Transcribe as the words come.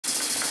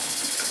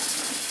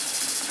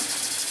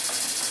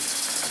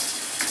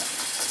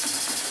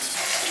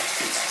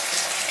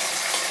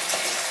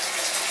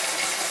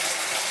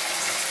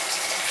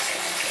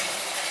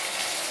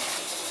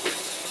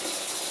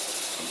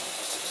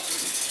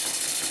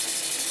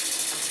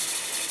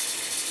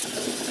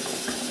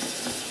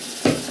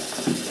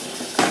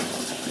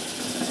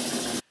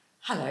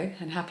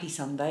and happy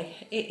Sunday.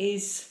 It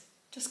is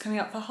just coming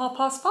up for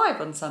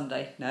 5:30 on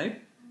Sunday. No, I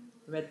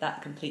read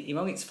that completely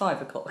wrong. It's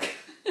 5 o'clock.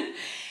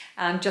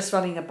 I'm just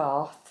running a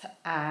bath,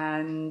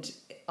 and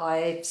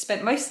I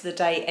spent most of the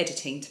day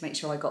editing to make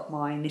sure I got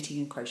my knitting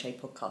and crochet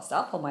podcast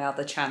up on my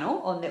other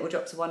channel on Little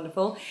Drops of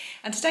Wonderful.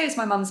 And today is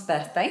my mum's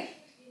birthday.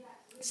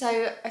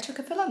 So I took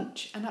her for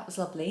lunch and that was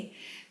lovely.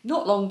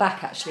 Not long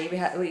back actually,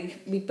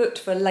 we booked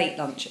for a late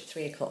lunch at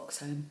 3 o'clock,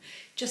 so I'm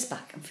just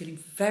back. I'm feeling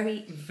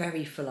very,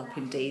 very full up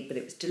indeed, but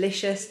it was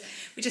delicious.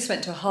 We just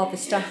went to a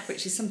harvester,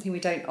 which is something we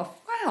don't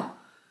often. Wow,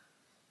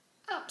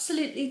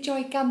 absolutely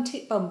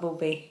gigantic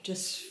bumblebee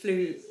just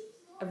flew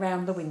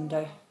around the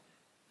window. It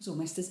was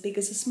almost as big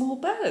as a small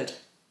bird.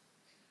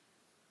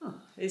 Oh,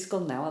 it's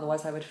gone now,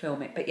 otherwise I would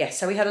film it. But yes,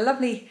 so we had a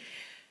lovely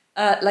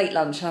late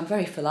lunch and I'm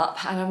very full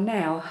up, and I'm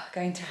now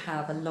going to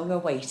have a long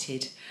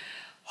awaited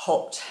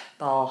hot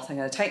bath. I'm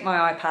going to take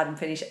my iPad and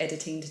finish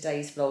editing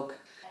today's vlog,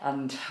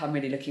 and I'm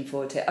really looking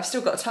forward to it. I've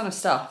still got a ton of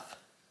stuff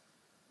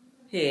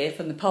here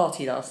from the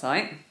party last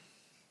night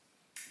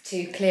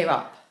to clear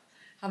up.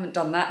 Haven't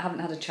done that, haven't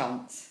had a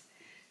chance,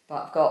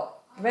 but I've got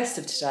the rest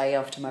of today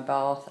after my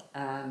bath,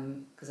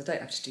 because I don't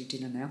have to do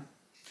dinner now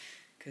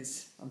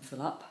because I'm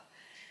full up.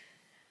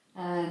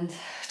 And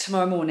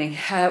tomorrow morning,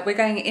 we're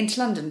going into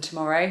London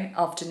tomorrow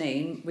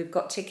afternoon. We've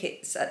got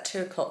tickets at 2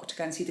 o'clock to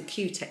go and see the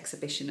Cute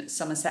exhibition at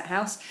Somerset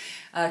House.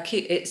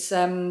 It's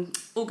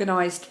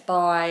organised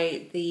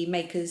by the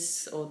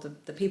makers, or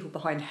the people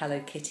behind Hello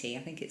Kitty.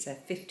 I think it's their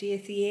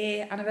 50th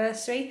year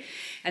anniversary,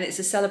 and it's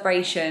a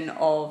celebration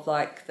of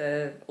like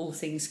all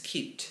things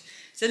cute.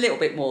 It's a little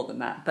bit more than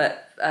that,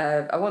 but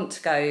I want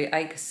to go,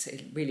 because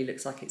it really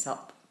looks like it's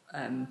up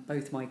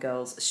both my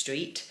girls'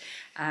 street,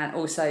 and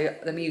also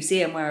the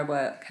museum where I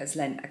work has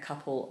lent a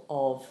couple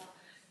of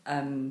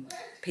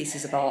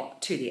pieces of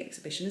art to the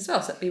exhibition as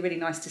well, so it'd be really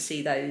nice to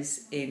see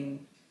those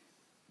in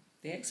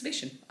the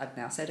exhibition. I've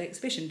now said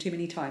exhibition too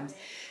many times.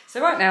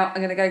 So right now I'm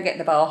going to go and get in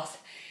the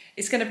bath.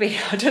 It's going to be,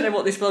 I don't know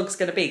what this vlog's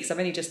going to be because I've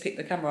only just picked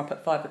the camera up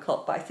at 5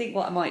 o'clock, but I think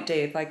what I might do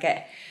if I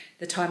get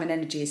the time and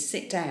energy is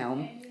sit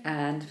down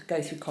and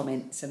go through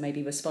comments and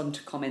maybe respond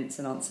to comments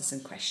and answer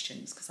some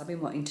questions, because I've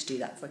been wanting to do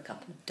that for a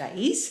couple of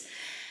days.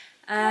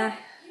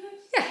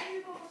 Yeah,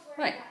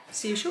 right,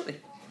 see you shortly.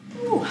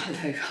 Oh,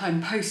 hello,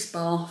 I'm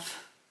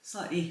post-bath,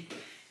 slightly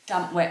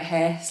damp wet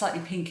hair, slightly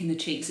pink in the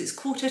cheeks. It's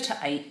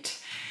 8:15.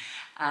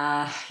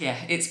 Yeah,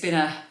 it's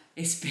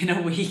been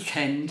a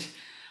weekend.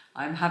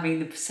 I'm having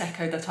the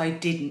Prosecco that I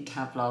didn't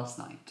have last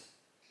night.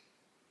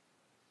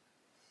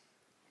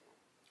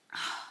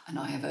 And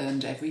I have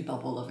earned every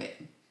bubble of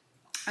it.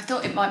 I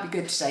thought it might be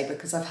good today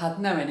because I've had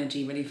no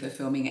energy really for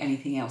filming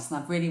anything else, and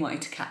I've really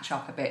wanted to catch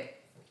up a bit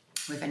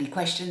with any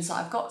questions that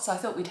I've got, so I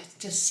thought we'd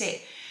just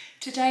sit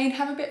today and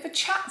have a bit of a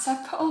chat. So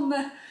I've put on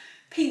the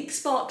pink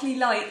sparkly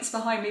lights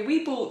behind me.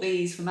 We bought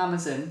these from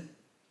Amazon,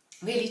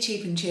 really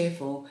cheap and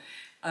cheerful,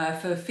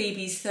 for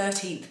Phoebe's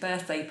 13th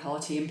birthday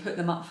party, and put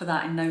them up for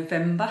that in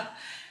November,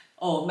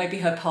 or maybe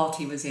her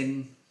party was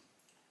in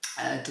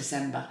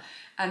December.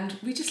 And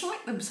we just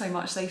like them so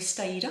much they've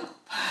stayed up.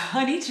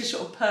 I need to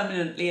sort of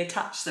permanently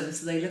attach them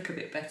so they look a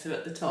bit better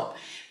at the top.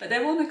 But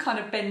they're on a kind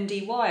of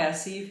bendy wire,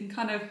 so you can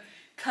kind of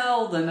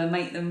curl them and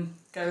make them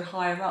go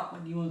higher up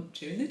when you want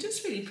to. And they're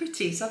just really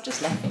pretty, so I've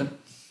just left them.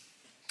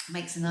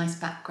 Makes a nice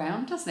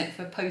background, doesn't it,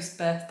 for a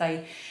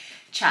post-birthday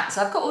chat.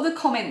 So I've got all the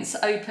comments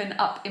open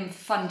up in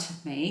front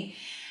of me,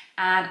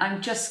 and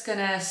I'm just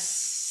gonna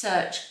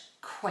search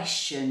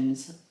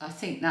questions. I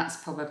think that's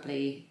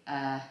probably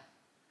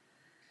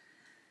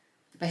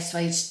best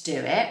way to do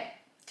it.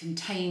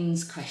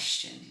 Contains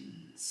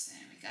questions.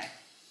 There we go.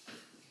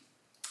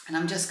 And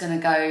I'm just going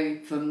to go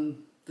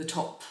from the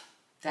top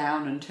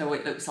down until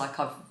it looks like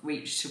I've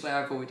reached to where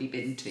I've already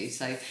been to.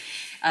 So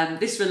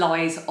this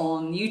relies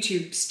on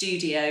YouTube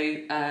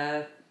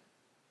Studio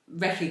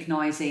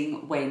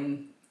recognising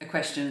when a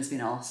question has been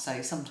asked.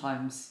 So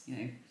sometimes, you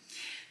know,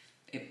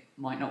 it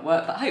might not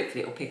work, but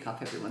hopefully it'll pick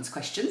up everyone's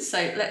questions.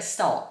 So let's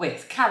start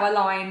with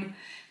Caroline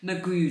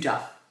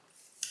Magruder.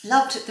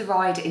 Loved the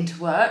ride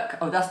into work.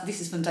 Oh, this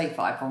is from day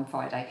 5 on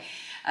Friday.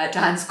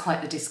 Dan's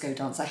quite the disco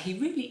dancer. He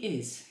really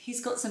is.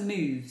 He's got some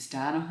moves,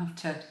 Dan. I'll have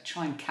to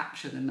try and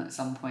capture them at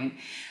some point.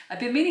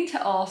 I've been meaning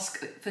to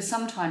ask for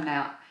some time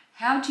now,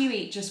 how do you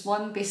eat just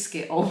one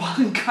biscuit or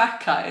one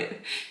cracker?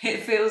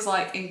 It feels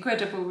like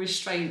incredible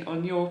restraint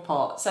on your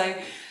part.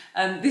 So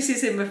this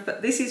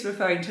is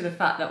referring to the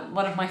fact that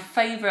one of my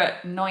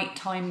favourite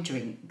nighttime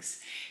drinks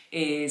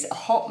is a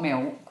hot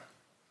milk.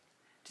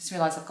 Just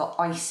realised I've got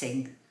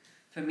icing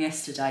from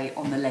yesterday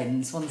on the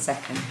lens. 1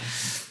 second.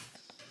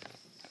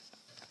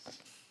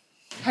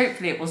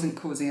 Hopefully it wasn't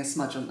causing a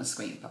smudge on the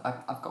screen, but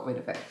I've got rid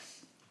of it.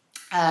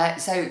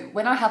 So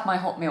when I have my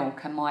hot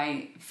milk and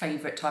my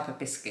favourite type of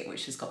biscuit,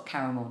 which has got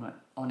caramel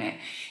on it,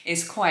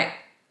 it's quite,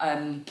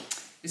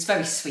 it's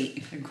very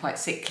sweet and quite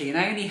sickly. And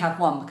I only have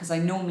one because I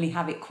normally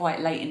have it quite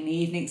late in the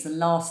evening. It's the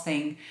last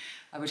thing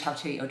I would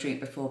have to eat or drink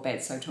before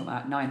bed. So I'm talking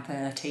about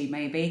 9:30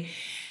 maybe.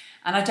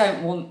 And I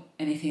don't want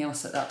anything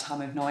else at that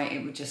time of night.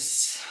 It would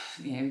just,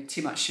 you know,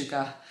 too much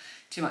sugar,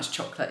 too much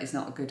chocolate is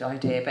not a good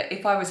idea. But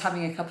if I was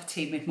having a cup of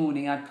tea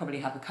mid-morning, I'd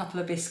probably have a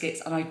couple of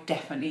biscuits, and I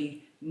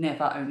definitely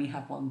never only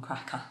have one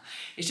cracker.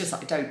 It's just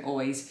like I don't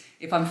always,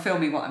 if I'm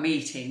filming what I'm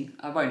eating,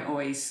 I won't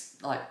always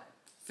like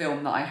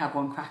film that I have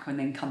one cracker and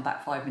then come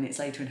back 5 minutes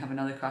later and have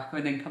another cracker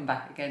and then come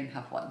back again and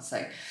have one.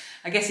 So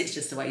I guess it's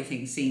just the way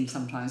things seem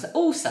sometimes.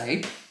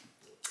 Also,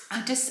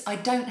 I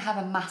don't have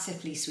a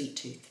massively sweet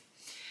tooth.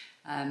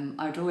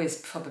 I'd always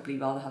probably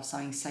rather have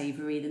something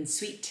savoury than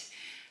sweet.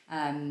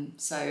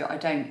 So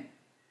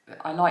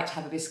I like to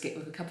have a biscuit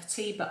with a cup of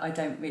tea, but I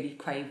don't really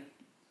crave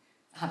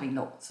having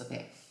lots of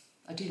it.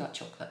 I do like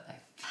chocolate though.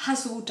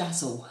 Hazzle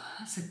Dazzle,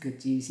 that's a good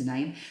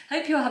username.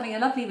 Hope you're having a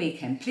lovely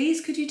weekend.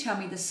 Please could you tell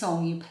me the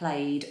song you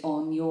played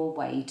on your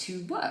way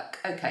to work?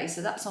 Okay,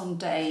 so that's on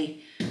day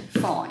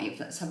 5.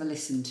 Let's have a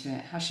listen to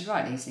it. I should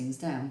write these things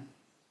down.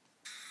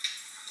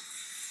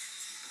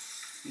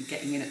 You're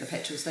getting in at the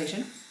petrol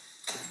station.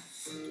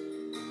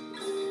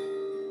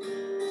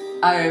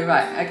 Oh,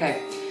 right,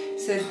 okay.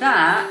 So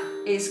that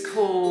is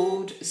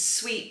called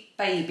Sweet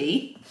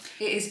Baby.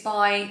 It is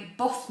by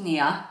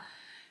Bothnia,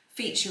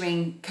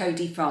 featuring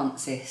Cody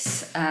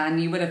Francis, and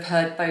you would have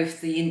heard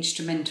both the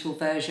instrumental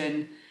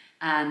version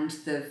and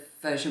the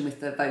version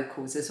with the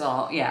vocals as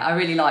well. Yeah, I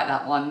really like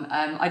that one.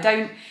 I'm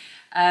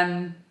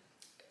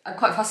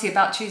quite fussy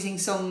about choosing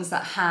songs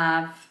that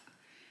have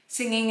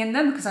singing in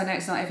them, because I know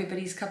it's not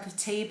everybody's cup of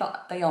tea,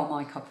 but they are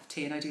my cup of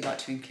tea, and I do like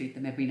to include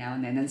them every now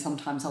and then, and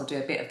sometimes I'll do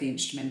a bit of the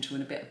instrumental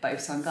and a bit of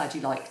both, so I'm glad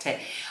you liked it.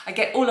 I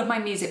get all of my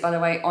music, by the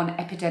way, on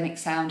Epidemic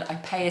Sound. I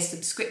pay a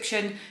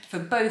subscription for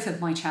both of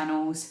my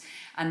channels,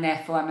 and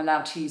therefore I'm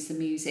allowed to use the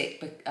music,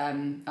 but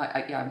I'm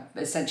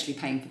essentially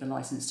paying for the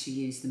license to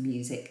use the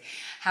music.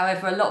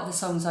 However, a lot of the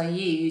songs I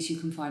use you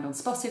can find on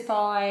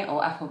Spotify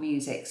or Apple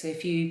Music, so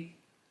if you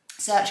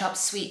search up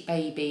Sweet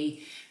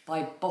Baby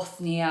by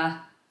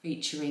Bothnia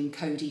featuring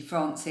Cody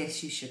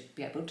Francis, you should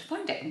be able to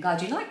find it. I'm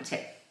glad you liked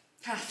it.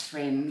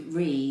 Catherine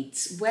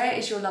reads, where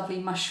is your lovely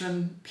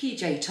mushroom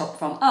PJ top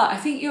from? I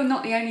think you're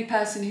not the only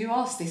person who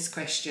asked this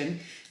question.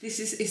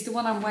 It's the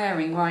one I'm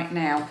wearing right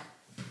now.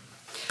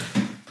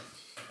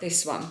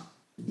 This one.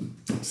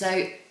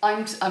 So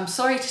I'm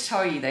sorry to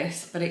tell you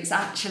this, but it's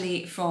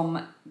actually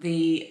from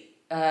the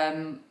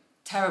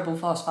terrible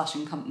fast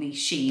fashion company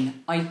Shein.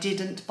 I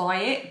didn't buy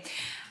it.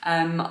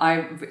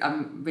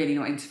 I'm really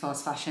not into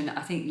fast fashion.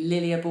 I think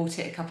Lilia bought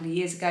it a couple of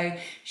years ago.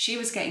 She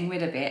was getting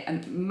rid of it,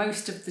 and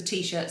most of the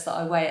t-shirts that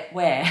I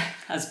wear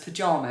as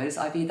pyjamas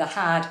I've either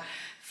had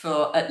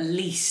for at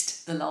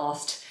least the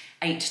last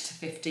 8 to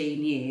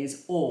 15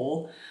 years,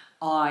 or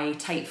I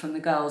take from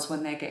the girls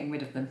when they're getting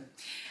rid of them.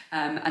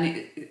 And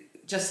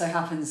it just so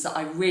happens that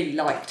I really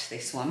liked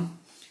this one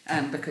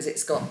because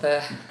it's got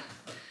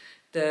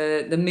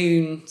the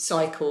moon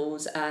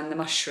cycles and the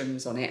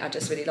mushrooms on it. I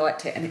just really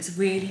liked it, and it's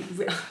really,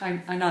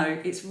 I know,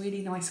 it's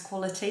really nice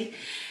quality.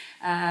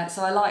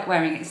 So I like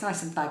wearing it. It's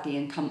nice and baggy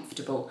and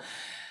comfortable.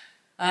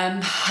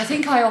 I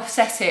think I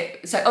offset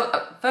it. So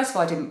first of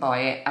all, I didn't buy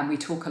it, and we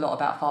talk a lot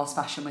about fast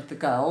fashion with the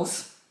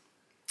girls.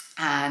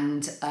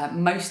 And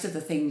most of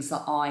the things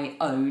that I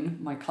own,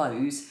 my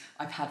clothes,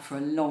 I've had for a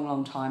long,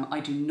 long time.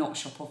 I do not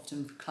shop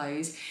often for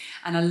clothes.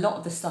 And a lot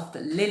of the stuff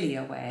that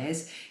Lilia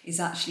wears is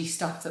actually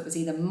stuff that was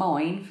either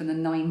mine from the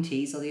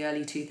 90s or the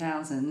early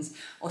 2000s,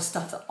 or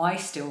stuff that I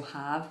still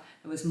have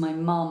that was my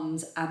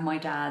mum's and my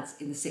dad's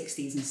in the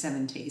 60s and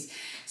 70s.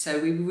 So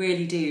we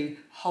really do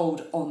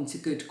hold on to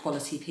good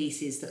quality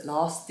pieces that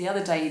last. The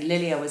other day,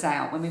 Lilia was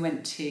out when we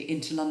went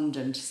into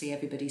London to see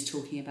Everybody's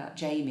Talking About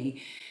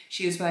Jamie.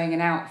 She was wearing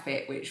an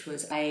outfit which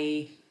was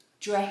a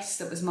dress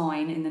that was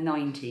mine in the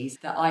 90s,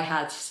 that I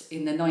had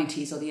in the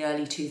 90s or the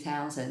early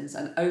 2000s,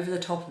 and over the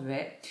top of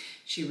it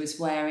she was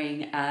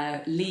wearing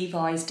a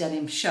Levi's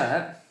denim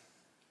shirt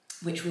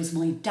which was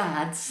my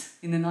dad's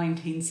in the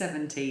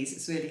 1970s.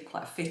 It's really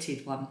quite a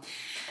fitted one.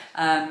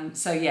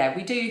 So yeah,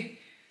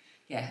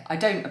 I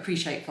don't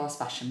appreciate fast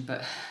fashion,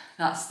 but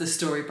that's the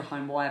story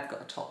behind why I've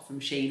got a top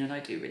from Shein, and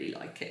I do really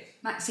like it.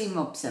 Maxine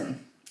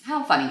Robson.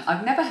 How funny.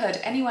 I've never heard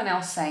anyone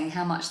else saying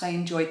how much they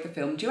enjoyed the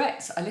film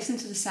Duets. I listened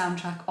to the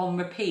soundtrack on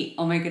repeat.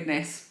 Oh my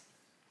goodness.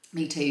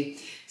 Me too.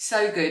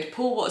 So good.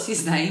 Paul, what's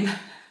his name?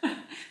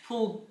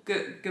 Paul,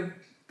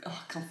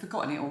 I've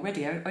forgotten it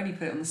already. I only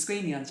put it on the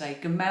screen the other day.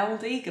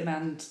 Gamanti.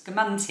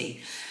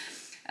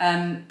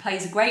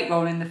 Plays a great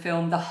role in the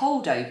film The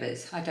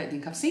Holdovers. I don't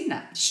think I've seen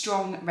that.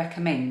 Strong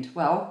recommend.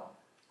 Well,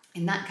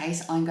 in that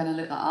case, I'm going to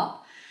look that up.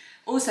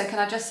 Also, can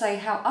I just say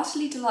how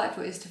utterly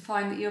delightful it is to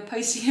find that you're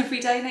posting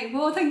every day?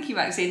 Well, thank you,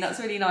 Maxine. That's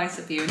really nice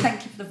of you. And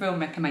thank you for the film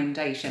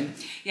recommendation.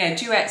 Yeah,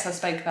 Duets I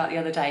spoke about the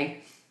other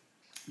day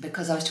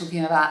because I was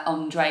talking about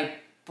Andre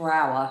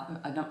Braugher.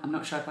 I'm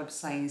not sure if I'm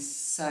saying his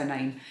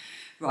surname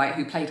right,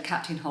 who played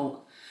Captain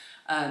Holt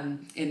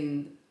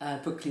in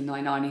Brooklyn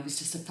Nine-Nine. He was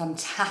just a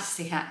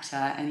fantastic actor,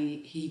 and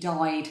he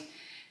died,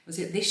 was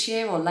it this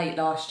year or late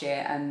last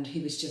year? And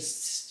he was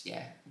just,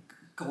 yeah,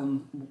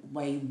 gone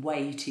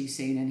way too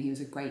soon, and he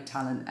was a great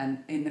talent.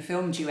 And in the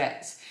film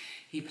Duets,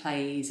 he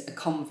plays a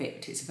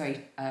convict. It's a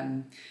very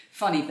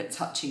funny but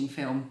touching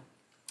film,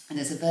 And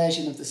there's a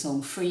version of the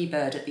song Free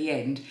Bird at the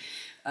end.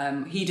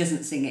 He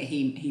doesn't sing it,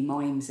 he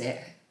mimes it.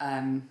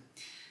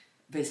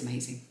 But it's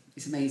amazing.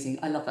 It's amazing.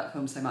 I love that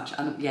film so much.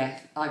 And yeah,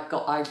 I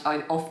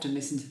often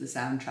listen to the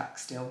soundtrack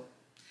still.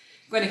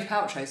 Gwyneth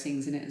Paltrow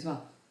sings in it as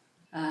well.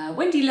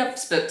 Wendy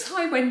loves books.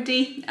 Hi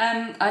Wendy.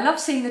 I love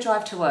seeing the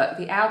drive to work.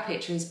 The owl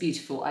picture is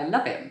beautiful. I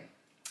love it.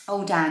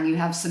 Oh Dan, you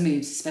have some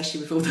moods,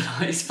 especially with all the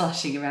lights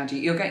flashing around you.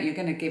 You're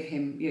going to give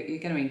him. You're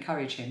going to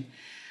encourage him.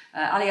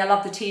 Ali, I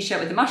love the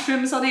t-shirt with the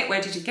mushrooms on it.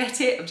 Where did you get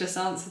it? I've just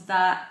answered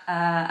that.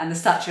 And the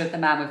statue of the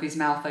man with his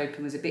mouth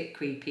open was a bit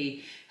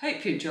creepy.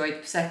 Hope you enjoyed the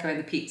Prosecco and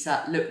the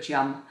pizza. Looked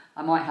yum.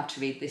 I might have to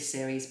read this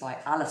series by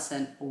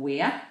Alison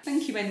Weir.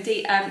 Thank you,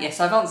 Wendy. Yes,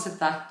 I've answered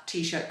that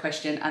t-shirt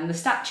question. And the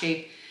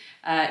statue,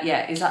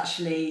 yeah, is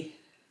actually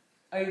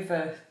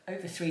over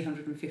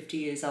 350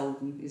 years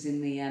old and is in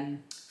the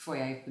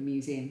foyer of the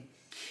museum.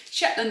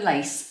 Shetland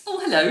lace. Oh,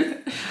 hello.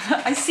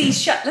 I see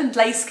Shetland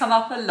lace come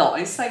up a lot.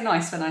 It's so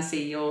nice when I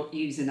see your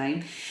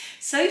username.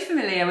 So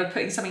familiar with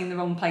putting something in the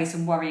wrong place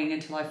and worrying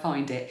until I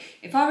find it.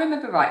 If I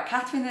remember right,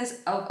 Catherine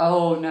is...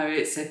 Oh no,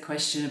 it's a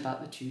question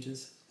about the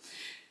Tudors.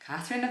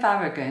 Catherine of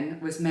Aragon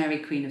was Mary,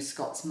 Queen of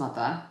Scots'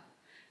 mother.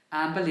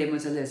 Anne Boleyn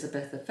was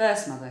Elizabeth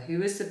I's mother, who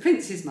was the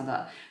prince's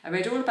mother. I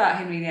read all about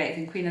Henry VIII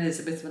and Queen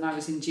Elizabeth when I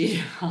was in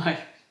junior high.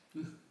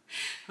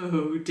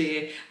 Oh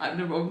dear, I'm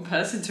the wrong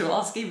person to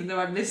ask, even though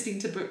I'm listening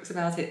to books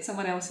about it.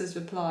 Someone else has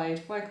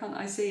replied. Why can't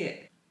I see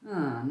it?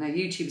 Ah, no,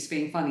 YouTube's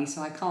being funny,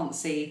 so I can't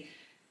see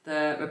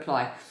the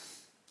reply.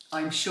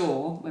 I'm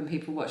sure when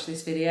people watch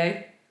this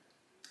video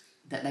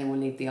that they will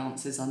leave the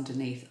answers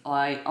underneath.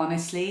 I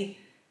honestly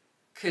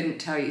couldn't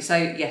tell you. So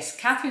yes,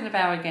 Catherine of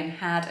Aragon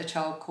had a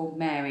child called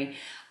Mary.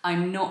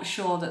 I'm not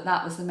sure that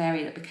that was the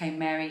Mary that became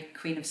Mary,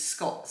 Queen of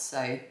Scots,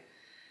 so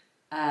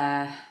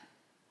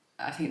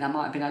I think that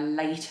might have been a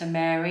later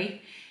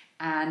Mary.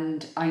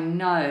 And I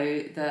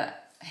know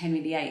that Henry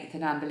VIII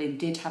and Anne Boleyn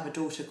did have a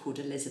daughter called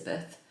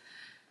Elizabeth,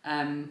 but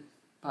I'm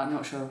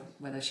not sure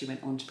whether she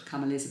went on to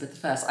become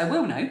Elizabeth I. I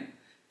will know,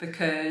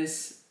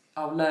 because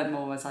I'll learn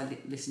more as I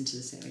listen to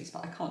the series,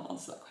 but I can't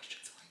answer that question.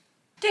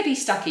 Debbie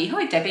Stuckey.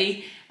 Hi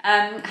Debbie.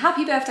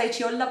 Happy birthday to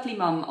your lovely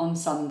mum on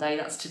Sunday.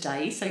 That's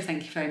today, so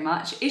thank you very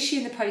much. Is she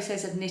in the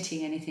process of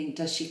knitting anything?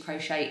 Does she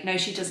crochet? No,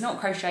 she does not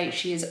crochet.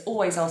 She is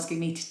always asking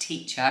me to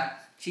teach her.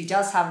 She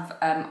does have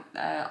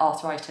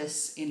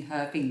arthritis in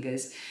her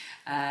fingers,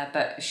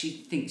 but she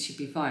thinks she'd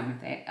be fine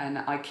with it. And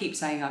I keep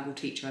saying I will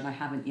teach her, and I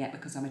haven't yet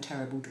because I'm a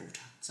terrible daughter.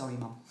 Sorry,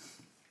 Mum.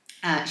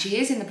 She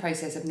is in the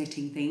process of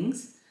knitting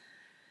things,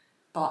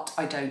 but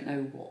I don't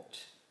know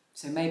what.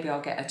 So maybe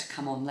I'll get her to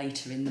come on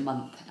later in the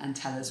month and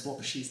tell us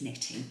what she's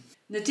knitting.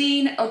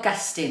 Nadine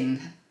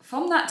Augustine.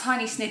 From that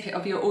tiny snippet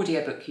of your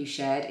audiobook you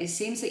shared, it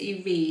seems that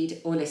you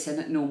read or listen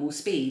at normal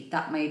speed.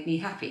 That made me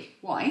happy.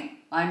 Why?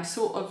 I'm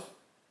sort of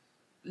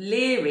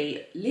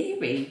leery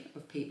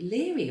of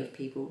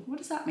people. What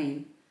does that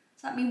mean?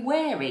 Does that mean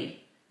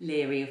wary?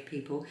 Leery of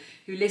people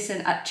who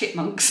listen at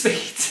chipmunk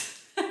speed.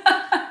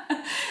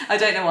 I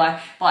don't know why,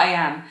 but I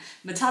am.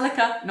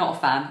 Metallica, not a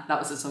fan. That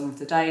was the song of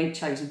the day,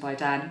 chosen by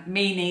Dan.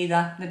 Me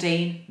neither.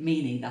 Nadine,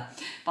 me neither.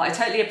 But I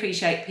totally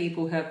appreciate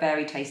people who have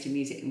varied taste in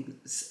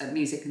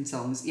music and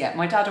songs. Yeah,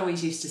 my dad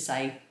always used to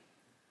say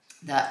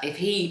that if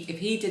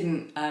he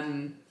didn't,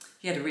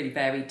 he had a really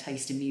varied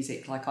taste in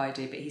music like I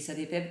do, but he said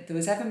if there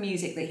was ever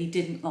music that he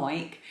didn't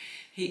like,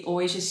 he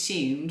always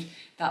assumed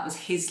that was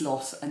his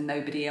loss and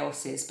nobody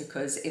else's,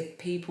 because if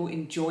people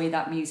enjoy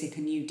that music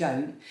and you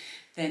don't,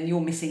 then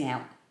you're missing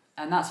out.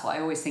 And that's what I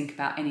always think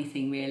about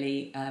anything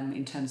really,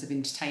 in terms of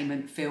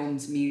entertainment,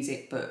 films,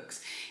 music,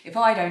 books. If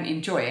I don't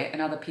enjoy it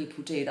and other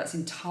people do, that's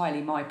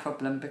entirely my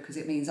problem, because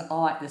it means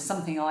there's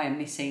something I am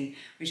missing,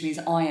 which means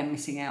I am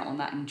missing out on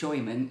that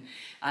enjoyment.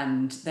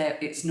 And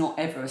it's not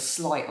ever a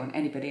slight on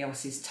anybody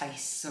else's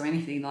tastes or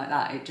anything like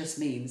that. It just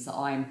means that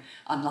I'm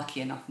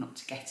unlucky enough not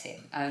to get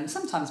it. And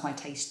sometimes my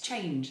tastes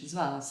change as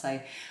well.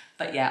 So,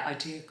 but yeah, I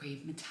do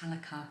agree.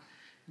 Metallica.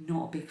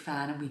 Not a big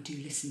fan, and we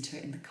do listen to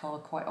it in the car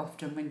quite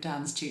often when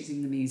Dan's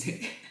choosing the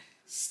music.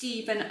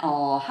 Stephen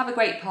R. Have a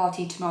great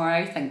party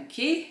tomorrow, thank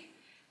you.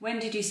 When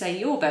did you say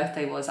your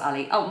birthday was,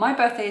 Ali? Oh, my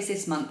birthday is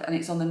this month and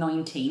it's on the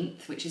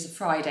 19th, which is a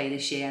Friday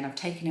this year, and I've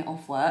taken it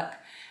off work.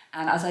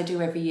 And as I do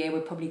every year,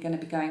 we're probably going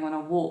to be going on a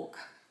walk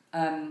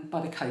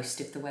by the coast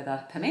if the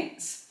weather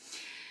permits.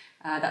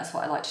 That's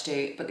what I like to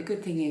do. But the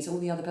good thing is all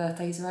the other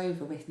birthdays are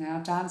over with now.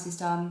 Dan's is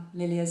done,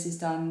 Lilia's is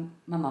done,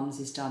 my mum's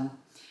is done.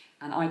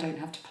 And I don't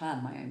have to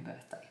plan my own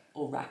birthday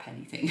or wrap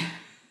anything.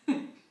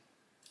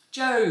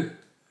 Jo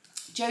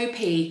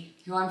P,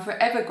 who I'm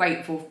forever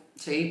grateful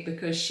to,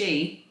 because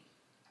she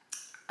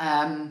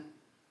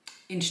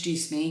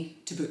introduced me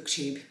to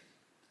BookTube,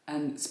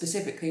 and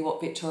specifically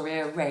what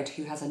Victoria read,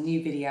 who has a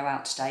new video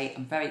out today.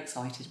 I'm very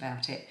excited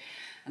about it.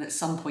 And at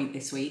some point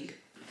this week,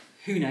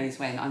 who knows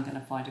when, I'm going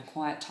to find a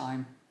quiet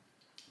time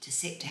to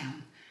sit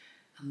down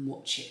and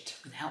watch it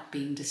without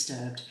being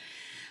disturbed.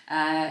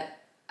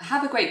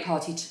 Have a great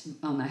party.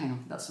 Oh no, hang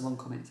on, that's the wrong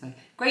comment. Sorry.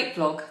 Great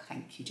vlog.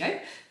 Thank you, Joe.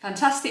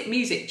 Fantastic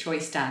music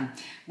choice, Dan.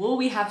 Will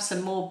we have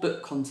some more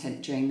book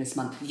content during this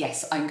month?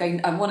 Yes, I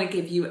want to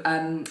give you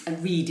a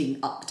reading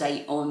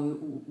update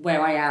on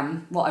where I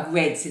am, what I've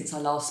read since I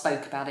last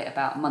spoke about it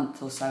about a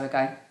month or so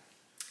ago.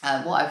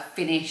 What I've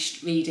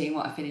finished reading,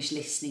 what I've finished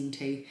listening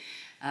to,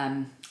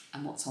 and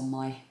what's on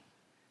my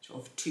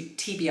sort of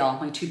TBR,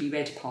 my to be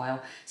read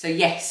pile. So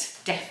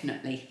yes,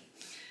 definitely.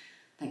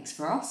 Thanks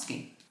for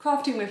asking.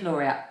 Crafting with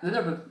Laura.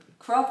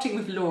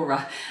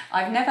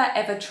 I've never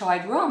ever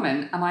tried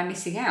ramen. Am I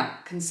missing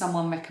out? Can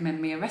someone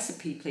recommend me a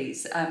recipe,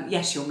 please?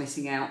 Yes, you're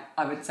missing out,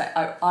 I would say.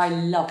 I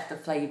love the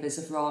flavours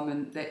of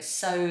ramen. They're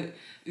so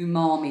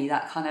umami,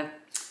 that kind of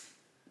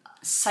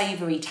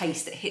savoury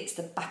taste that hits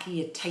the back of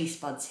your taste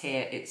buds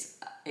here.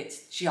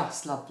 It's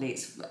just lovely.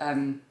 It's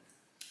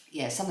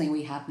yeah, something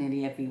we have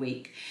nearly every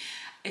week.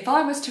 If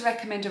I was to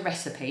recommend a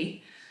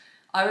recipe,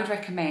 I would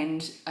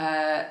recommend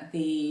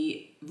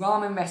the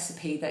ramen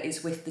recipe that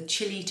is with the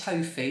chili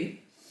tofu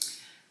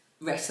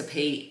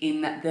recipe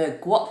in the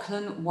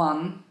Guoklan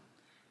 1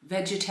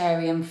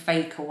 Vegetarian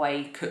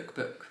Fakeaway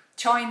Cookbook.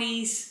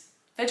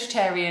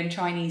 Vegetarian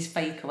Chinese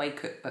Fakeaway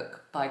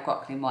Cookbook by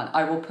Guoklan 1.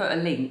 I will put a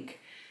link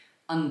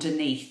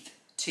underneath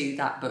to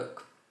that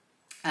book.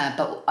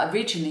 But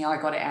originally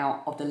I got it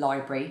out of the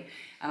library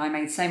and I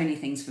made so many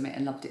things from it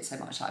and loved it so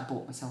much that I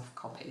bought myself a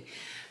copy.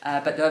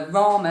 But the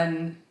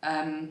ramen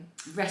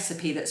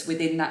recipe that's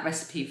within that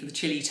recipe for the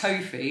chili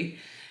tofu,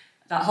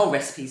 that whole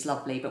recipe is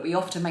lovely, but we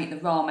often make the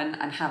ramen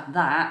and have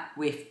that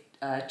with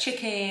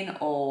chicken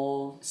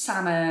or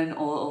salmon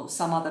or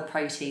some other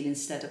protein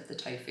instead of the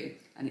tofu.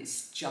 And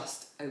it's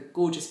just a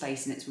gorgeous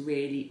base and it's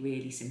really,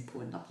 really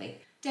simple and lovely.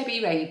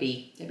 Debbie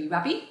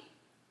Rabby.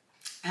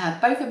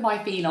 Both of my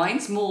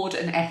felines, Maud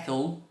and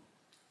Ethel,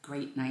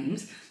 great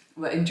names,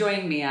 were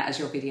enjoying Mia as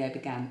your video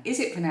began. Is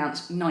it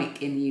pronounced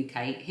Nike in the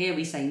UK? Here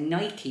we say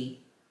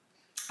Nike.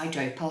 I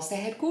drove past their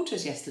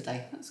headquarters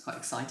yesterday. That's quite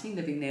exciting,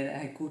 living near their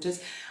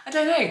headquarters. I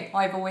don't know,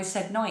 I've always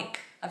said Nike.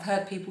 I've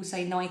heard people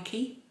say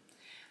Nike.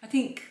 I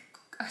think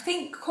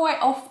quite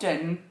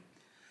often,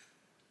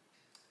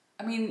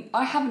 I mean,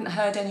 I haven't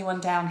heard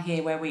anyone down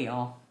here where we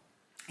are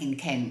in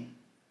Kent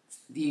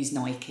use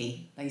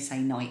Nike. They say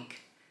Nike.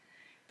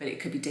 But it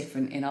could be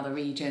different in other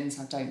regions,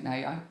 I don't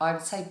know. I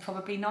would say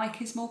probably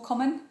Nike is more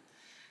common,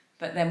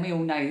 but then we all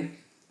know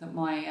that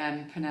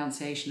my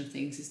pronunciation of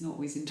things is not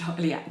always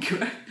entirely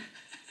accurate.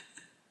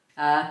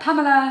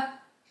 Pamela,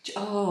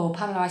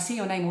 I see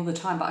your name all the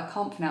time, but I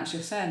can't pronounce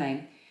your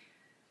surname.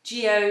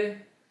 Geo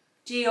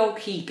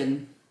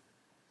Keegan.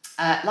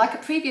 Like a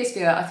previous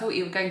viewer, I thought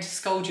you were going to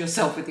scold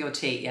yourself with your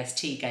tea. Yes,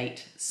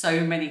 Teagate.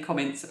 So many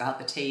comments about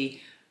the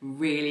tea.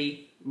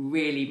 Really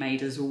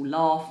made us all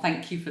laugh.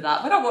 Thank you for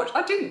that. When I watched,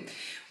 I don't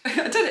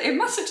know, it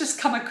must have just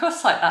come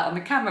across like that on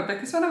the camera,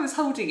 because when I was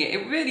holding it,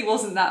 it really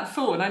wasn't that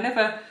full, and I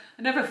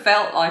never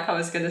felt like I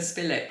was going to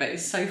spill it, but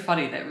it's so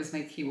funny that it was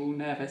making you all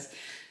nervous.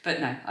 But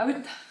no, I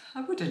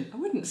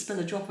wouldn't spill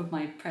a drop of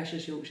my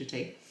precious Yorkshire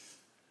tea.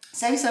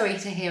 So sorry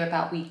to hear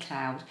about wee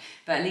Cloud,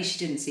 but at least she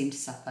didn't seem to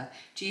suffer.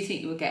 Do you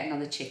think you will get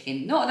another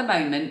chicken? Not at the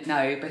moment,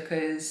 no,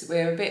 because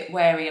we're a bit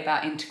wary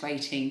about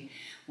integrating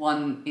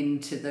one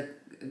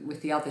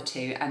with the other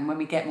two, and when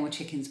we get more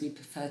chickens we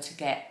prefer to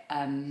get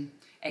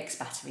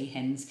ex-battery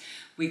hens.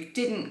 We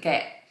didn't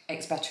get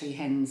ex-battery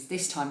hens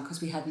this time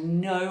because we had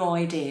no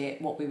idea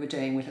what we were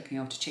doing with looking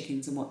after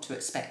chickens and what to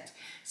expect,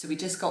 so we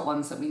just got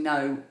ones that we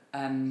know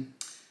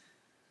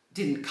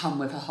didn't come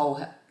with a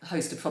whole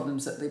host of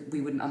problems that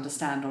we wouldn't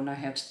understand or know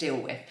how to deal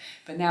with.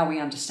 But now we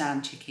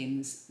understand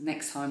chickens.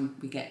 Next time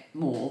we get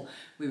more,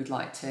 we would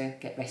like to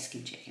get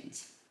rescue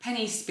chickens.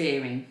 Penny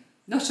Spearing.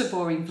 Not a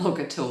boring vlog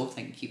at all.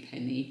 Thank you,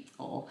 Penny.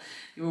 Oh,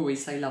 you're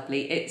always so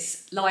lovely.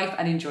 It's live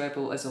and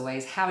enjoyable as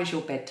always. How is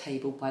your bed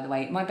table, by the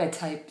way? My bed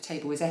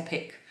table is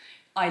epic.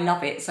 I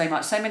love it so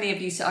much. So many of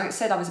you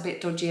said I was a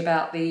bit dodgy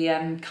about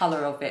the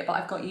colour of it, but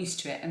I've got used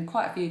to it, and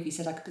quite a few of you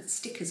said I could put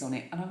stickers on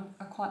it, and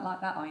I quite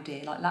like that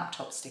idea, like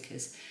laptop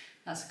stickers.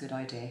 That's a good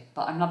idea,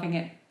 but I'm loving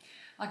it.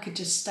 I could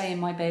just stay in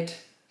my bed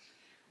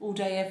all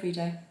day, every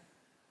day.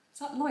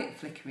 Is that light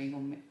flickering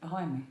on me,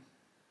 behind me?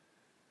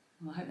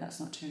 Well, I hope that's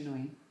not too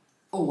annoying.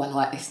 Oh, I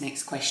like this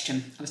next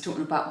question. I was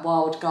talking about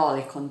wild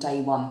garlic on day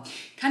one.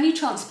 Can you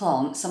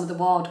transplant some of the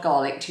wild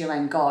garlic to your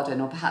own garden,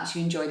 or perhaps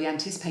you enjoy the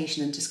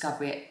anticipation and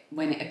discovery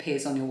when it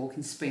appears on your walk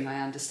in spring? I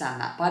understand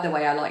that. By the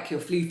way, I like your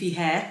floofy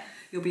hair.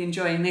 You'll be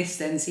enjoying this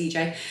then,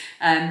 CJ.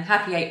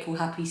 Happy April,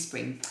 happy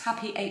spring.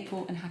 Happy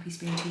April and happy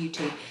spring to you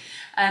too.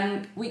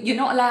 You're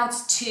not allowed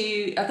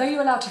to, although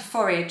you're allowed to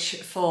forage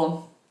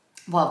for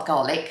wild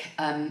garlic,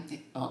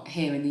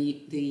 here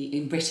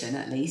in Britain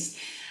at least,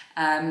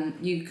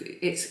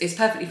 it's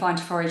perfectly fine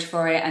to forage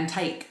for it and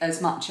take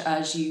as much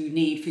as you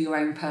need for your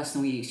own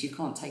personal use. You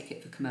can't take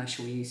it for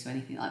commercial use or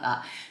anything like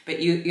that. But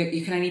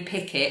you can only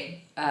pick it.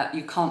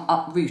 You can't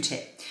uproot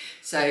it.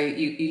 So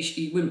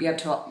you wouldn't be able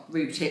to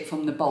uproot it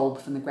from the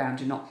bulb, from the ground.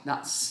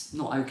 That's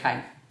not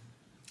okay.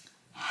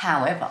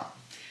 However,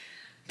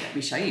 let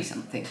me show you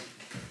something.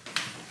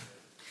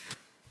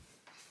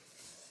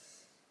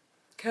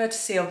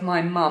 courtesy of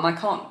my mum. I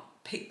can't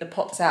pick the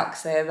pots out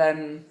because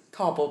they're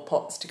cardboard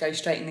pots to go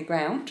straight in the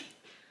ground.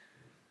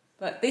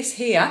 But this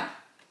here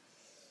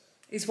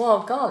is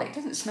wild garlic. It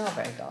doesn't smell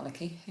very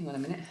garlicky. Hang on a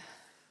minute.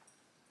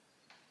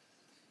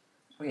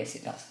 Oh yes,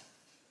 it does.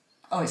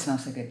 Oh, it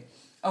smells so good.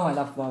 Oh, I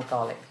love wild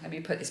garlic. Let me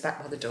put this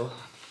back by the door.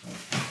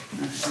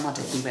 Oh, mud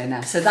everywhere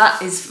now. So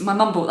that is, my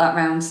mum brought that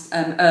round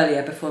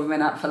earlier before we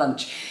went out for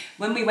lunch.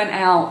 When we went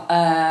out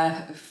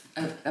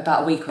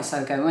about a week or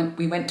so ago,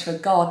 we went to a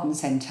garden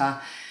centre,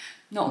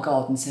 not a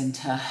garden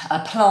centre, a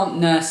plant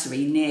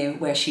nursery near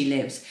where she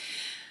lives,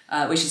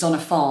 which is on a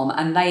farm,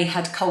 and they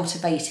had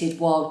cultivated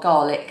wild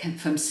garlic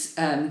from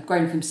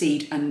grown from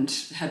seed and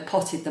had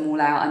potted them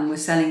all out and were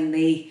selling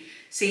the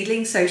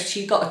seedlings. So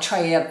she got a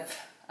tray of,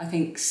 I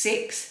think,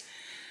 6,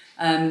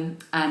 and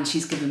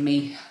she's given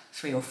me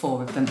 3 or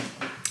 4 of them.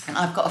 And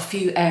I've got a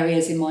few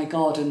areas in my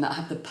garden that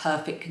have the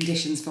perfect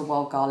conditions for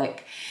wild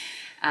garlic,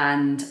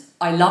 and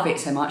I love it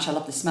so much. I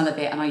love the smell of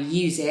it, and I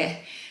use it,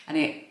 and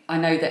I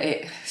know that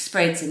it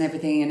spreads and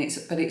everything, and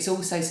but it's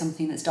also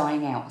something that's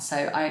dying out.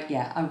 So I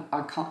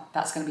can't.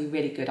 That's going to be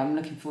really good. I'm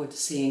looking forward to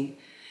seeing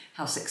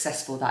how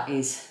successful that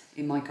is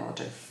in my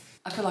garden.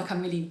 I feel like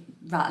I'm really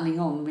rattling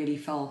on really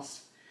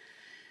fast.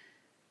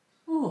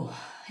 Oh,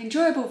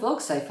 enjoyable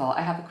vlog so far.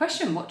 I have a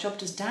question. What job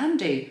does Dan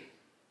do?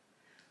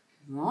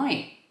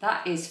 Right,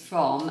 that is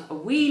from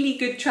Wheelie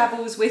Good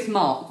Travels with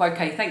Mark.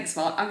 Okay, thanks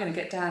Mark. I'm going to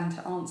get Dan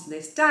to answer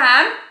this.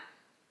 Dan?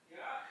 Yeah?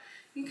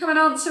 You come and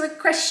answer a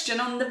question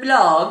on the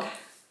vlog.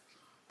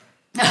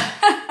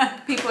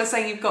 People are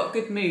saying you've got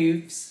good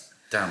moves.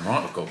 Damn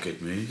right I've got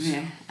good moves.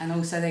 Yeah, and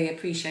also they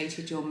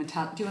appreciated your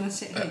Metallica. Do you want to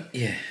sit here?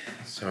 Yeah,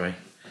 sorry.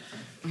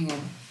 Hang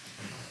on.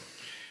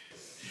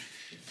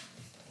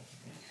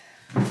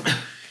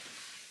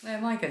 Where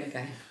am I going to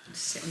go?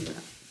 Just sit on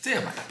that.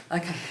 Dear man.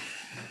 Okay.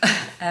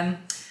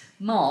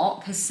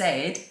 Mark has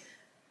said,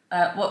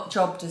 what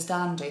job does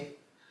Dan do?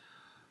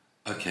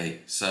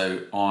 Okay,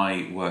 so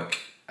I work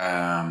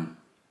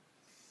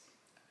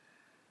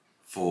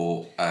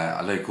for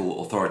a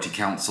local authority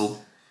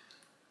council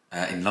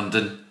in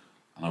London,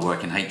 and I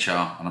work in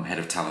HR, and I'm head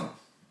of talent.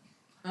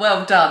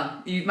 Well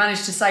done. You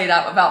managed to say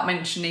that without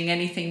mentioning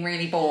anything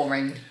really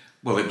boring.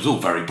 Well, it was all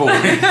very boring.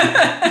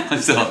 I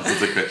still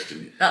answered the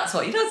question. That's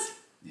what he does.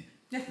 Yeah.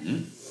 Yeah.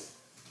 Mm.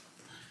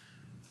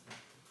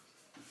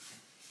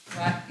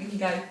 Right, in you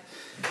go.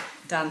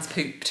 Dan's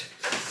pooped.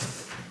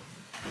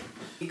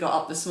 He got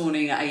up this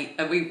morning at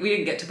 8. We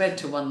didn't get to bed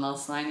till 1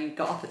 last night. He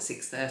got up at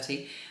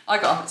 6:30. I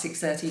got up at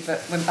 6:30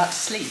 but went back to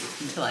sleep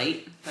until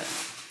 8. But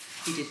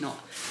he did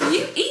not. Are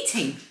you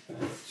eating?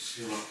 Just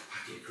feel like a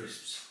packet of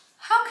crisps.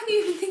 How can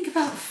you even think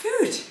about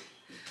food?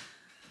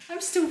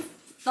 I'm still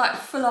like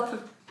full up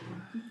of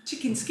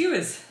chicken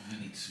skewers.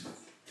 I need some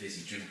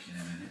fizzy drink in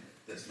a minute.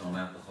 That's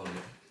non-alcoholic.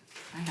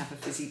 I have a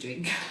fizzy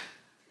drink.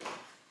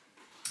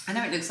 I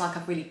know it looks like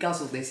I've really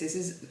guzzled this. This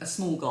is a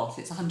small glass.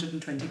 It's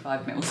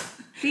 125 mils.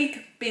 Big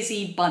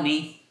Busy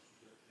Bunny.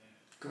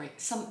 Great.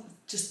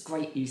 Just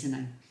great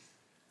username.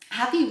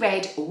 Have you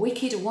read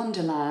Wicked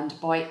Wonderland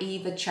by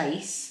Eva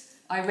Chase?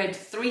 I read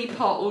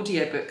 3-part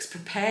audiobooks.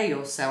 Prepare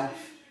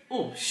yourself.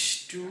 Oh,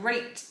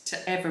 straight to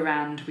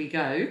Everand we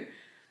go.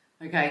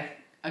 Okay,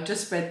 I've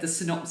just read the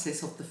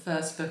synopsis of the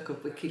first book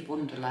of Wicked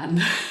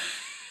Wonderland.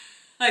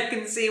 I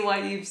can see why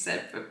you've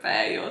said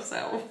prepare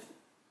yourself.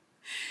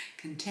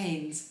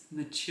 Contains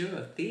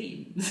mature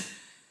themes.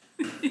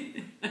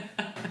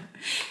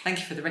 Thank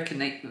you for the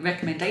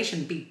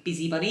recommendation, Big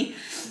Busy Bunny.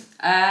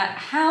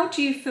 How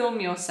do you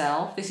film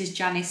yourself? This is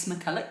Janice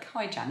McCulloch.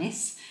 Hi,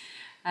 Janice.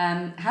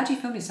 How do you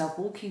film yourself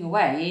walking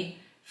away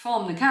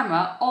from the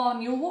camera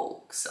on your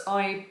walks?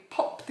 I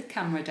pop the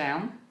camera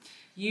down,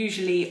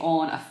 usually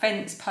on a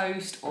fence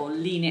post, or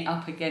lean it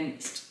up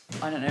against,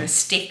 I don't know, a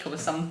stick or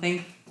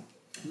something.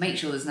 Make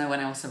sure there's no one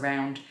else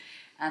around,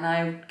 and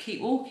I keep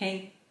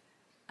walking.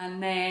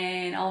 And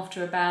then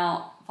after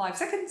about 5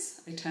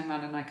 seconds, I turn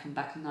around and I come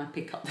back and I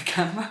pick up the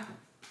camera.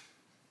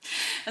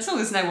 As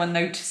long as no one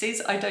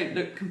notices, I don't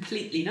look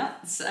completely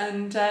nuts.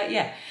 And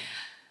yeah,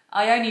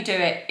 I only do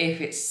it if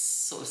it's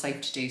sort of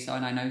safe to do so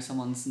and I know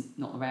someone's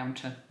not around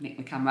to nick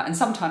the camera. And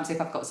sometimes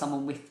if I've got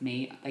someone with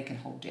me, they can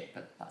hold it,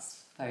 but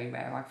that's very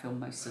rare. I film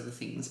most of the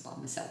things by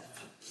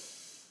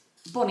myself.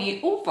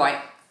 Bonnie Albright,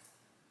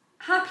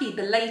 happy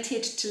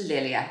belated to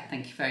Lilia.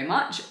 Thank you very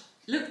much.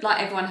 Looked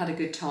like everyone had a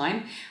good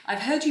time.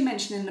 I've heard you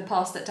mention in the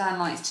past that Dan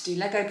likes to do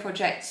Lego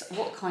projects.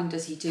 What kind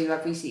does he do?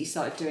 I've recently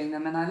started doing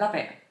them and I love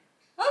it.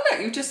 Oh look,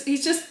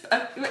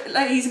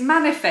 he's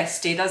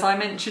manifested, as I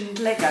mentioned,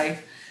 Lego.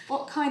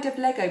 What kind of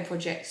Lego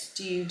projects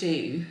do you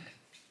do?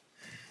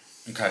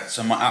 Okay,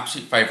 so my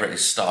absolute favourite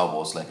is Star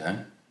Wars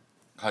Lego.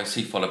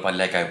 Closely followed by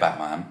Lego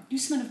Batman. You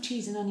smell of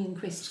cheese and onion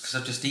crisps. Because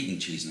I've just eaten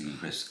cheese and onion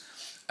crisps.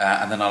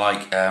 And then I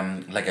like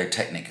Lego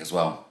Technic as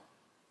well.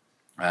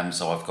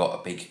 So I've got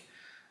a big,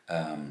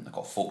 I've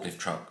got a forklift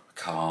truck, a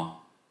car.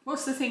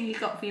 What's the thing you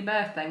got for your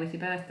birthday with your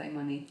birthday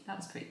money? That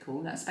was pretty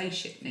cool, that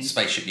spaceship thing.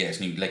 Spaceship, yeah, it's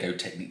new Lego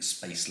Technic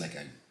Space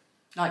Lego.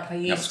 Like they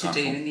used to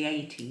do in the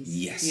 80s.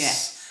 Yes.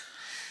 Yes.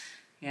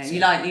 Yeah, So,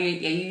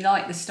 you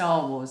like the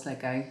Star Wars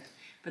Lego,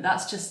 but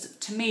that's just,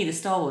 to me, the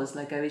Star Wars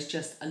Lego is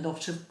just a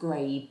lot of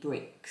grey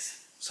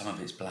bricks. some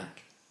of it's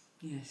black.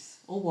 Yes,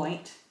 or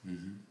white.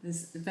 Mm-hmm.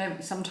 There's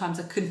sometimes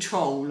a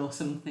control or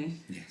something.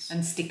 Yes.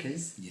 And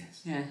stickers.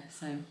 Yes. Yeah.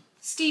 So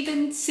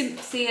Stephen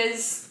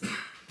Cynthia's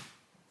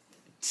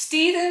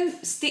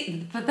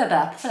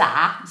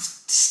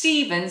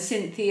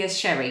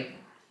Sherry.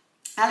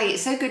 Ali,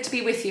 it's so good to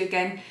be with you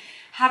again.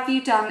 Have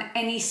you done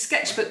any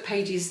sketchbook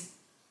pages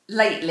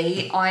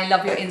lately? I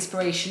love your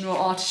inspirational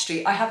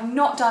artistry. I have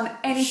not done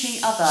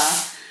anything other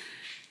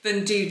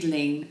than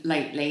doodling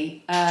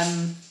lately.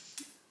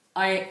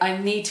 I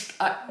need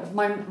to,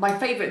 my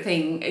favourite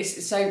thing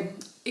is, so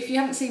if you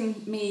haven't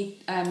seen me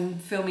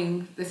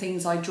filming the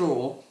things I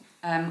draw,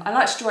 I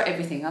like to draw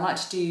everything. I like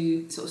to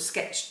do sort of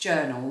sketch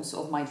journals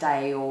of my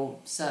day or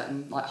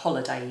certain like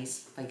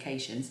holidays,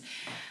 vacations.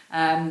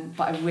 But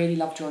I really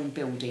love drawing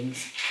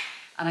buildings,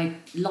 and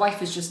life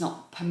has just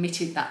not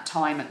permitted that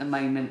time at the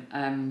moment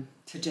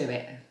to do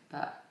it.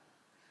 But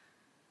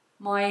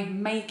my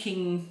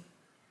making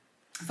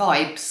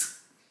vibes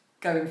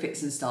go in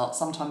fits and starts.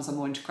 Sometimes I'm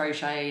more into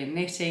crochet and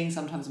knitting,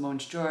 sometimes I'm more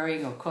into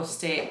drawing or cross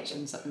stitch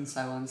and so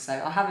on. So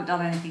I haven't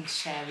done anything to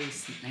share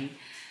recently,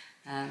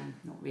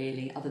 not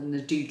really, other than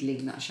the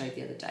doodling that I showed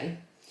the other day.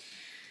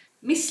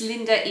 Miss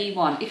Linda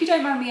E1, if you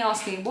don't mind me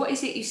asking, what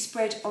is it you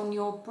spread on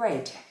your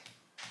bread?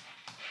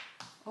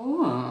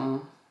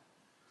 Oh,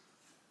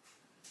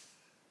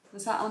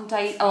 was that on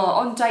day? Oh,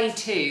 on day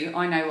 2,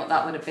 I know what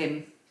that would have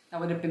been. That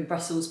would have been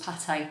Brussels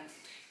pâté,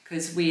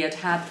 because we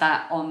had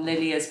that on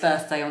Lilia's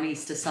birthday on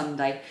Easter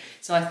Sunday.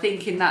 So I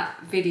think in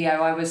that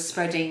video I was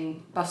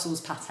spreading Brussels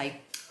pâté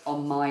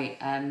on my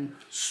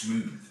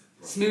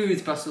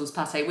smooth Brussels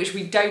pâté, which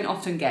we don't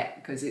often get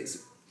because it's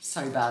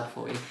so bad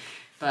for you.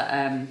 But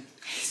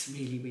it's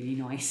really, really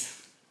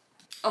nice.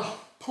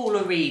 Oh,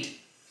 Paula Reed.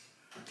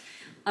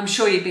 I'm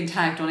sure you've been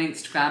tagged on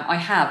Instagram. I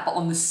have, but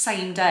on the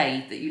same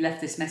day that you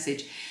left this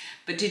message.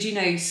 But did you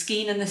know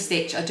Skeen and the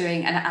Stitch are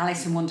doing an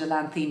Alice in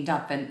Wonderland themed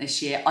advent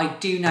this year? I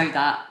do know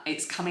that.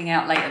 It's coming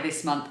out later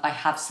this month. I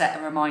have set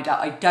a reminder.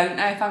 I don't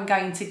know if I'm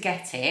going to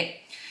get it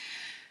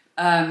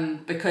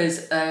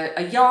because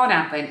a yarn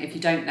advent, if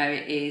you don't know,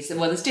 it is,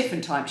 well, there's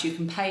different types. You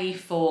can pay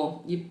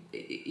for,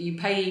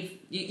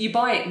 you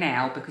buy it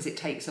now because it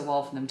takes a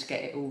while for them to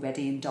get it all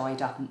ready and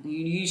dyed up. And you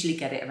usually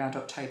get it around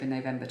October,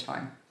 November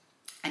time.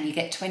 And you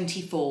get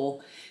 24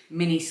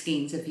 mini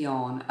skeins of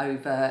yarn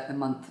over the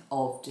month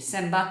of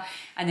December,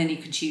 and then you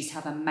can choose to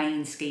have a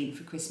main skein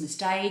for Christmas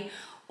Day,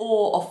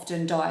 or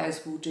often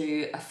dyers will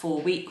do a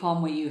 4-week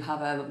one where you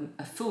have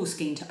a full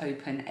skein to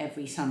open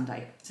every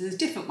Sunday. So there's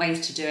different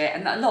ways to do it,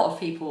 and a lot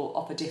of people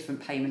offer different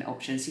payment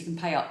options. You can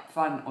pay up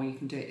front or you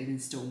can do it in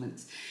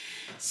instalments.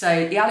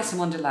 So the Alice in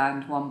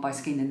Wonderland one by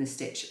Skeen and the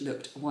Stitch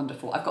looked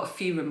wonderful. I've got a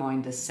few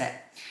reminders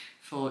set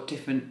for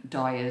different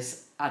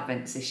dyers'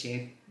 advents this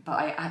year. But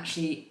I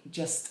actually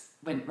just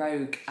went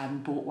rogue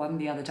and bought one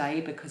the other day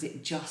because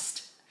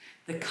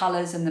the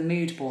colours and the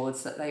mood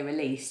boards that they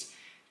released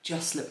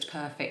just looked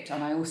perfect.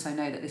 And I also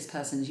know that this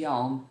person's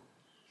yarn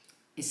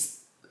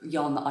is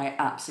yarn that I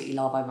absolutely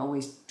love. I'm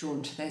always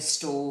drawn to their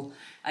stall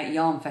at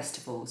yarn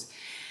festivals.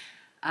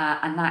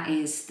 And that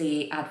is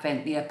the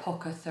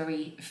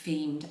Apothecary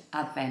themed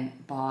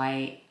advent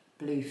by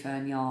Blue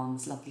Fern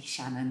Yarns, lovely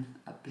Shannon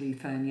at Blue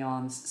Fern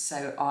Yarns.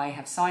 So I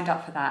have signed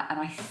up for that, and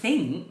I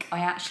think I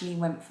actually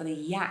went for the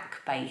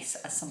yak base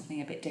as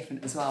something a bit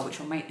different as well, which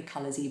will make the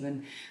colours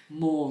even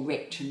more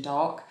rich and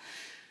dark.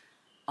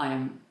 I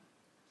am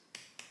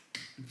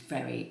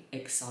very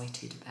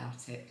excited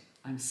about it.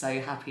 I'm so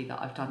happy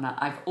that I've done that.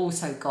 I've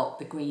also got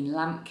the Green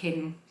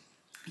Lambkin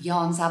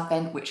Yarns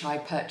Advent, which I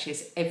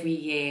purchase every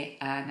year,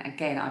 and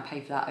again I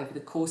pay for that over the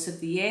course of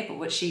the year, but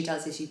what she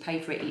does is you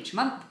pay for it each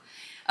month.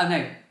 Oh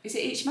no, is it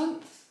each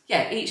month?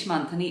 Yeah, each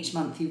month, and each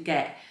month you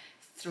get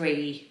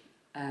 3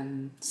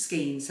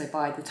 skeins. So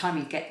by the time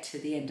you get to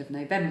the end of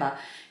November,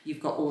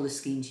 you've got all the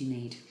skeins you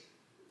need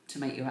to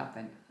make your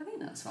advent. I think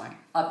that's right.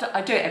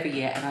 I do it every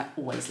year and I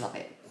always love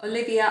it.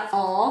 Olivia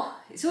R,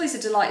 it's always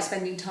a delight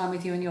spending time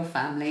with you and your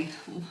family.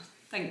 Oh,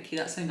 thank you,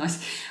 that's so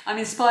nice. I'm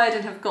inspired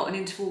and have gotten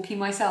into walking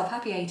myself.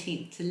 Happy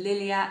 18th to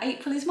Lilia.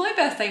 April is my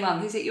birthday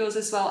month. Is it yours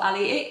as well,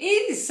 Ali? It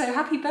is. So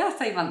happy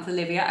birthday month,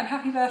 Olivia, and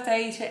happy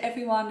birthday to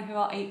everyone who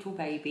are April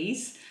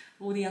babies,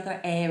 all the other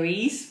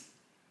Aries.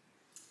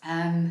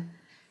 Yeah,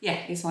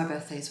 it's my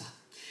birthday as well.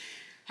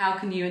 How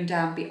can you and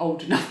Dan be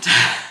old enough to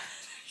have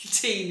an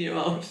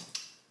 18-year-old?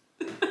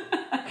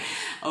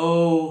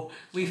 Oh,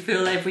 we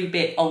feel every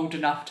bit old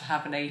enough to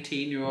have an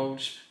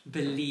 18-year-old,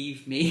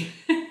 believe me.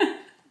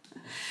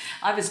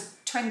 I was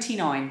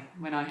 29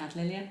 when I had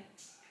Lilia.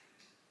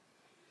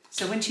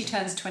 So when she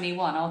turns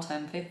 21, I'll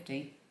turn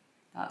 50.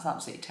 That's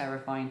absolutely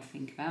terrifying to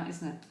think about,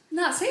 isn't it? And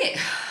that's it.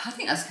 I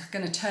think that's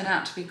going to turn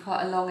out to be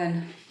quite a long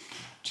and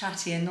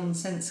chatty and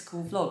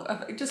nonsensical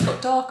vlog. It just got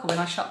darker when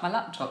I shut my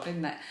laptop,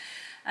 didn't it?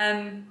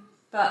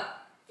 But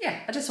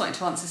yeah, I just wanted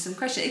to answer some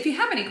questions. If you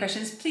have any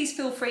questions, please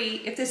feel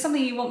free. If there's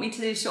something you want me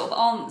to sort of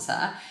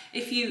answer,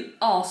 if you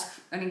ask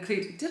and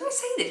include, did I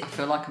say this? I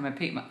feel like I'm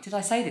repeating. Did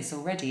I say this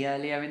already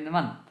earlier in the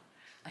month?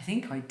 I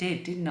think I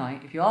did, didn't I?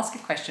 If you ask a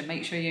question,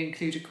 make sure you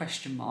include a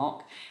question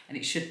mark, and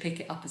it should pick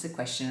it up as a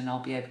question, and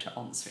I'll be able to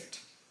answer it.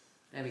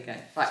 There we go.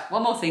 Right,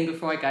 one more thing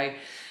before I go.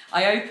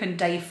 I opened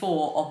day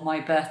 4 of my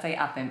birthday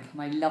advent for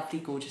my lovely,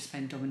 gorgeous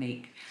friend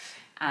Dominique,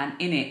 and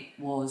in it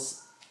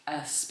was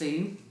a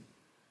spoon.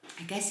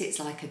 I guess it's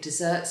like a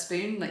dessert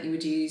spoon that you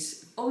would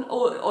use,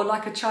 or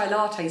like a chai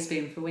latte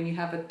spoon for when you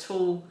have a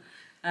tall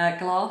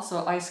glass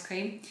or ice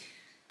cream.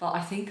 But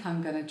I think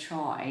I'm going to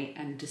try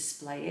and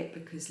display it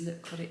because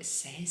look what it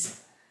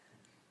says.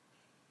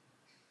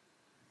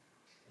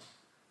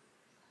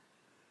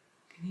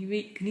 Can you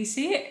read? Can you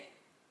see it?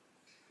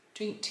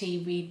 Drink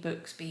tea, read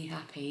books, be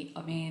happy.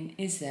 I mean,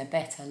 is there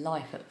better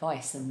life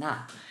advice than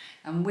that?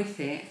 And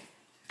with it,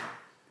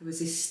 there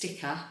was this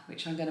sticker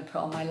which I'm going to put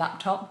on my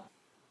laptop.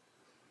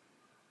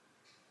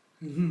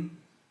 Love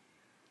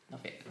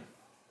it.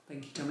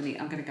 Thank you, Dominique.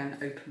 I'm going to go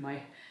and open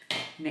my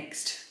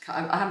next...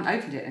 I haven't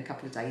opened it in a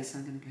couple of days, so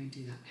I'm going to go and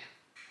do that now.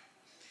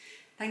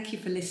 Thank you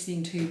for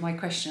listening to my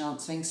question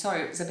answering.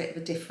 Sorry, it was a bit of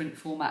a different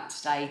format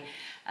today.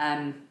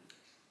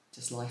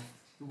 Just life.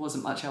 There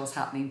wasn't much else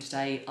happening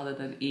today other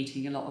than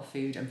eating a lot of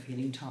food and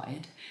feeling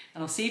tired.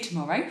 And I'll see you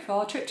tomorrow for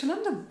our trip to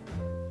London.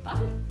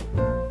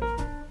 Bye.